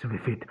jobs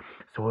with it.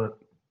 So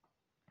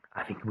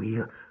I think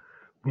we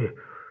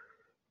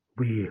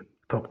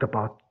talked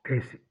about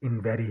this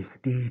in very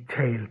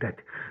detail,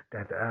 that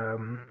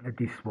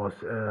this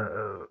was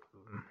a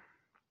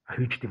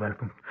huge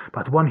development.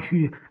 But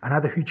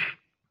another huge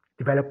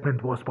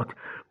development was what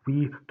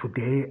we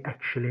today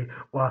actually,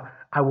 or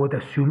I would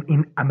assume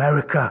in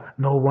America,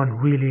 no one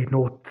really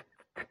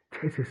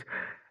notices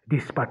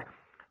this, but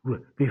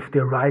with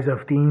the rise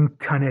of the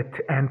internet,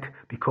 and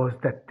because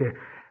that the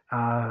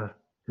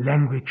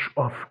language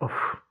of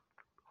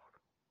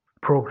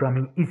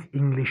programming is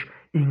English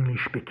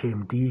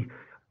became the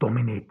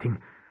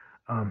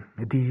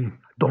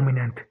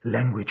dominant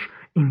language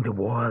in the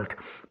world.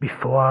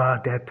 Before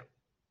that,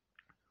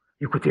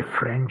 you could say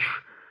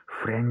French,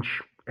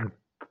 and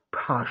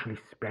partially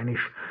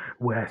Spanish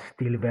were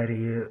still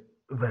very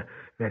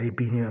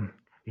being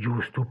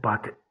used to,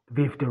 but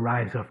with the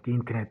rise of the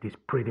internet, this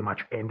pretty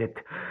much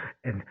ended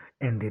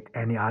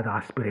any other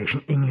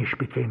aspiration. English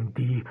became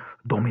the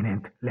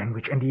dominant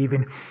language, and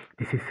even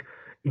this is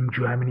in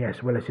Germany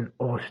as well as in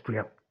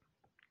Austria.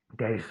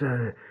 There is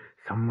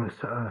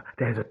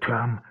there's a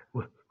term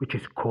which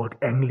is called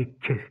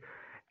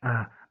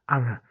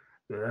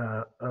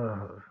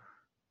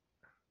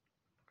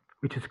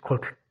which is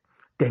called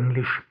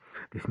Denglisch.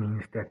 This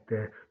means that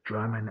the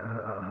German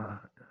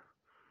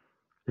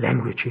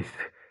language is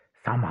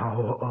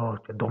somehow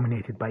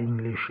dominated by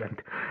English,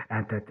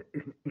 and that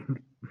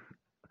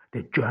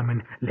the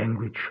German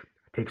language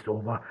takes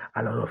over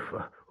a lot of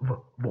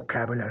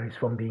vocabularies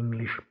from the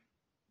English.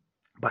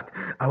 But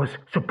I was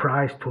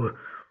surprised to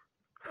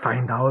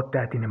find out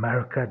that in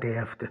America they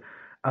have the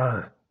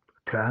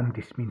term,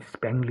 this means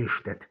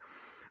Spanglish, that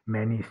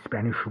many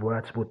Spanish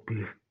words would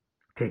be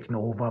taken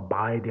over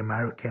by the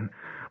American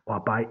or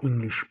by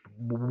English.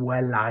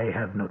 Well, I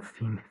have not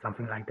seen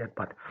something like that,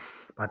 but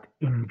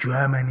in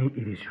Germany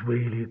it is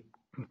really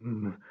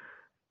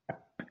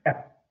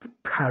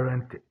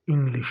apparent.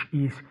 English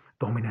is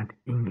dominant.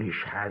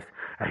 English has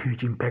a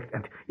huge impact,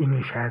 and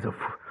English has of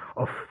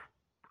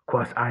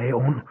course, I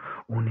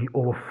only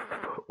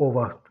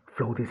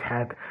overflow this,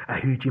 had a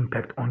huge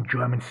impact on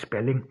German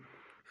spelling,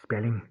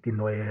 die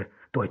neue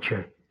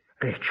deutsche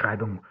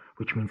Rechtschreibung,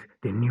 which means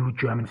the new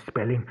German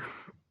spelling.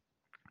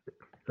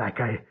 Like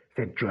I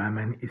said,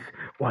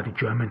 the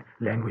German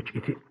language,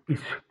 it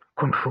is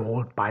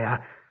controlled by a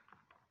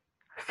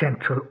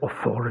central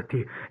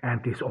authority,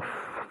 and this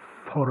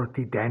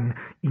authority then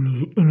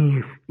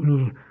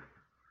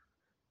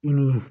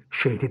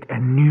initiated a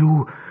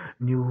new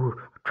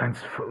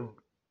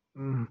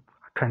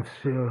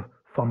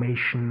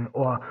transformation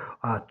or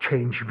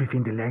change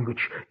within the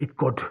language. It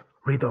got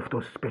rid of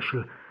those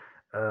special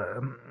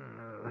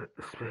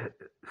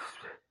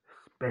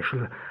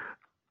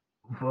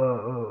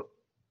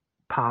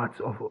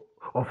parts of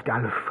the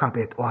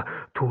alphabet, or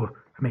to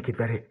make it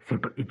very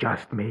simple, it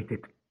just made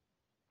it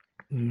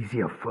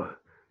easier for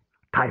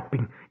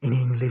typing in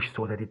English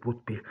so that it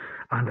would be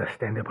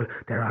understandable.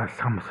 There are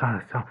some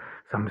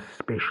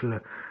special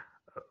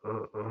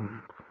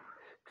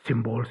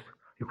symbols,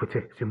 you could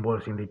say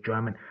symbols in the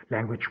German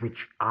language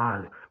which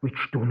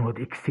do not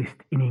exist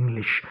in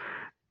English.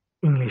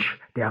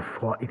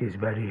 Therefore, it is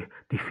very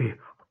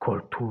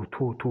difficult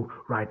to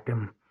write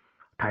them,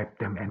 type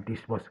them, and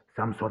this was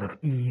some sort of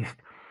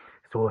eased.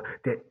 So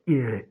the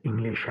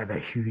English had a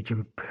huge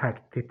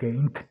impact. The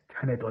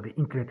internet, or the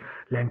internet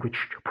language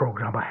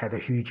programmer, had a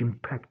huge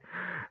impact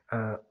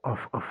of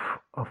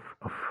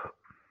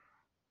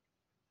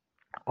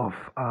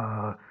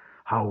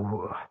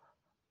how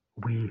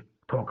we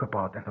talk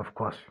about, and of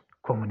course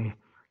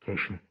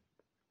communication.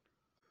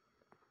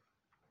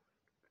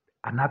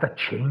 Another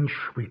change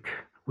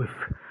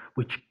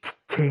which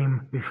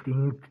came with the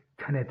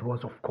internet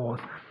was, of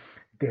course,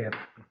 the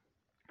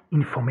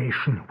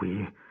information.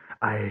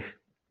 I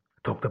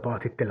talked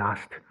about it the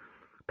last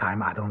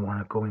time. I don't want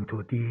to go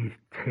into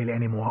detail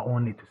anymore,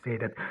 only to say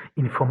that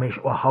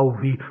information, or how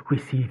we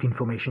receive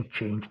information,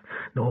 changed.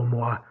 No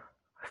more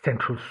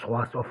central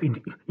source of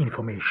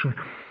information.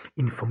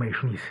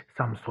 Information is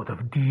some sort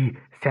of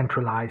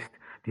decentralized.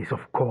 This,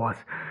 of course,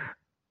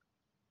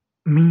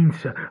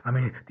 means,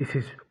 this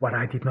is what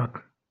I did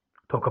not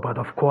talk about.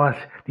 Of course,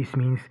 this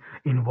means,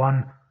 in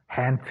one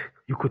hand,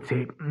 you could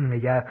say,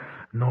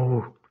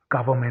 no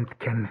government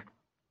can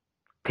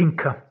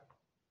tinker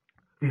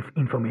with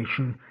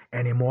information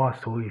anymore.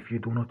 So if you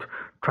do not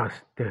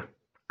trust the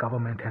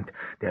government, and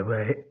there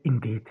were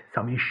indeed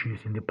some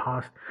issues in the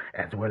past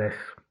as well as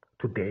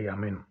today.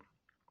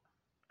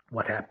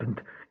 What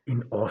happened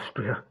in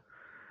Austria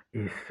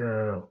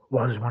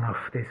was one of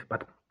this,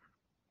 but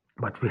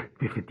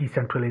with the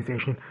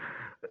decentralization,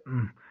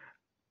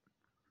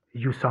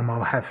 you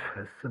somehow have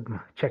some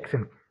checks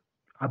and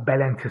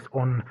balances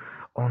on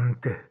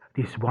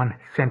this one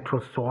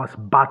central source.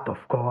 But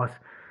of course,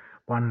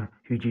 one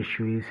huge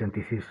issue is, and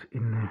this is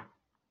in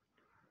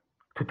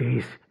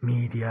today's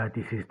media,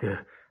 this is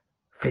the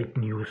fake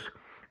news,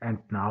 and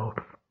now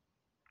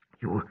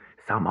you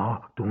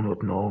somehow do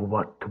not know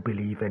what to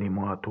believe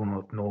anymore, do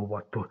not know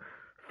what to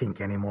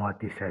think anymore.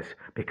 This has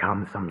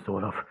become some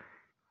sort of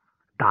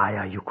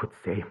dire, you could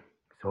say.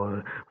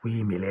 So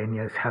we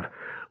millennials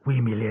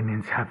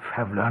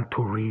have learned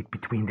to read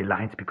between the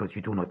lines, because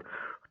you do not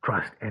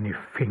trust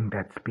anything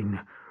that's been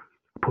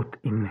put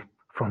in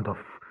front of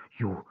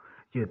you.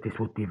 This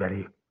would be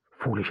very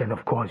foolish. And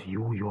of course,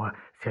 you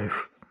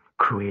yourself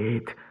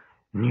create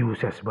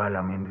news as well.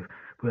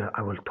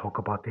 I will talk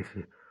about this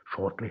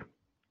shortly,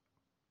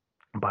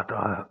 but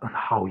on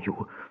how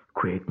you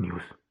create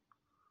news.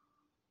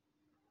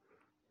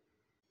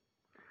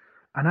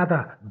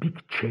 Another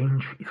big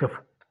change is, of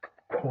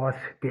course,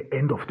 the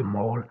end of the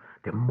mall.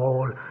 The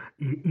mall,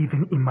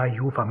 even in my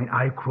youth,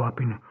 I grew up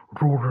in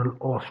rural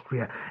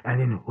Austria, and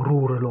in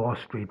rural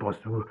Austria it was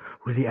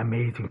really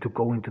amazing to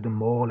go into the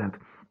mall, and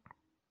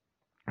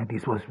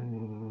this was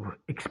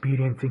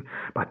experiencing,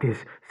 but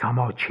this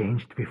somehow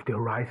changed with the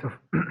rise of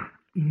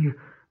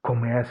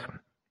e-commerce.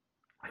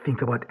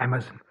 Think about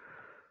Amazon.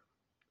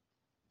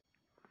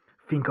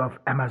 Think of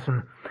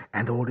Amazon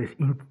and all these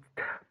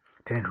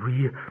internet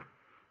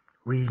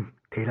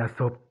retailers.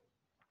 So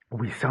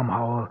we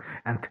somehow,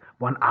 and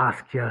one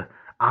asks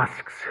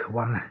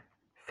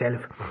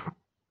oneself,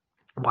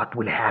 what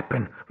will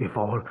happen with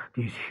all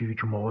these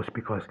huge malls?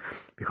 Because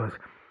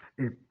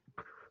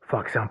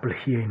for example,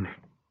 here in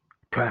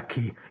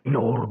Turkey, in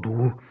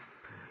Ordu,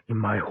 in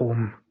my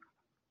hometown,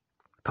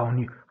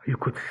 you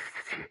could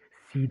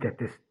see that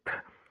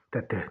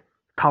the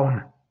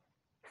town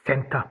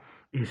center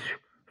is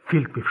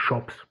filled with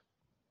shops.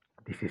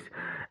 This is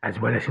as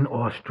well as in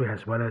Austria,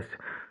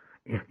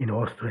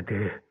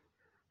 the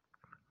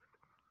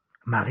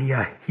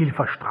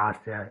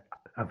Maria-Hilfer-Straße,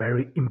 a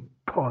very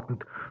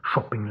important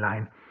shopping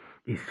line,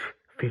 is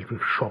filled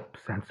with shops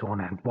and so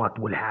on. And what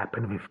will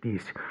happen with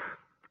these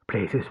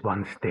places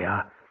once they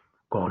are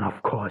gone?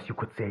 Of course, you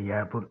could say,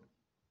 but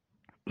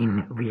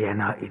in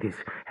Vienna, it is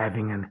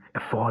having an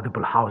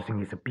affordable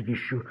housing is a big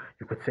issue.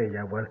 You could say,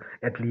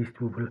 at least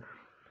we will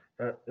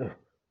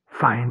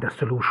find a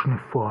solution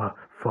for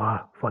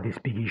this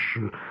big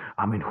issue.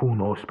 Who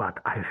knows? But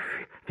I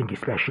think,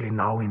 especially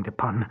now in the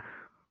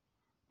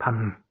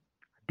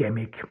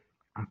pandemic,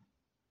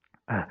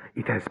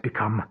 it has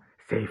become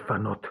safer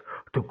not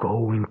to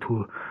go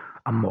into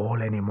a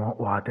mall anymore,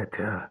 or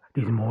that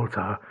these malls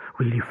are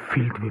really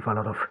filled with a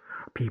lot of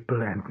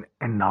people,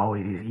 and now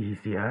it is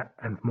easier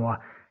and more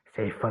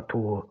safer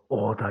to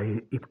order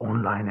it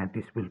online, and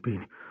this will be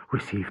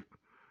received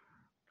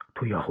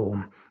to your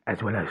home,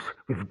 as well as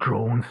with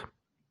drones,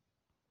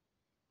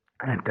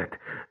 and that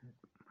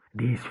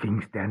these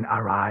things then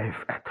arrive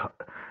at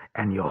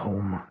your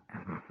home,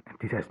 and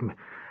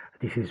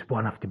this is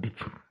one of the big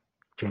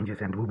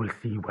changes, and we will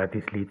see where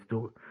this leads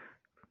to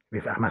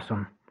with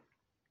Amazon.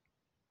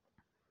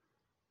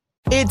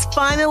 It's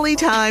finally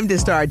time to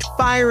start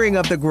firing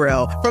up the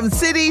grill. From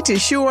city to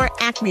shore,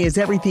 Acme is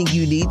everything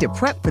you need to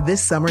prep for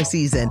this summer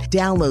season.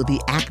 Download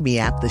the Acme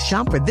app to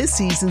shop for this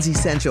season's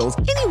essentials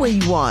any way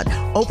you want.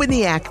 Open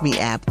the Acme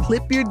app,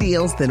 clip your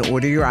deals, then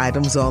order your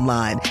items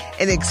online.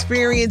 An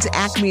experienced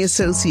Acme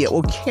associate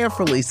will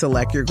carefully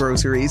select your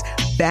groceries,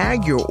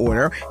 bag your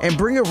order, and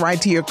bring it right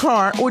to your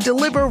car or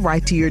deliver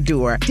right to your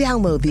door.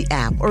 Download the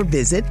app or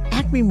visit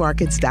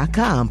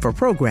acmemarkets.com for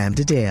program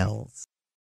details.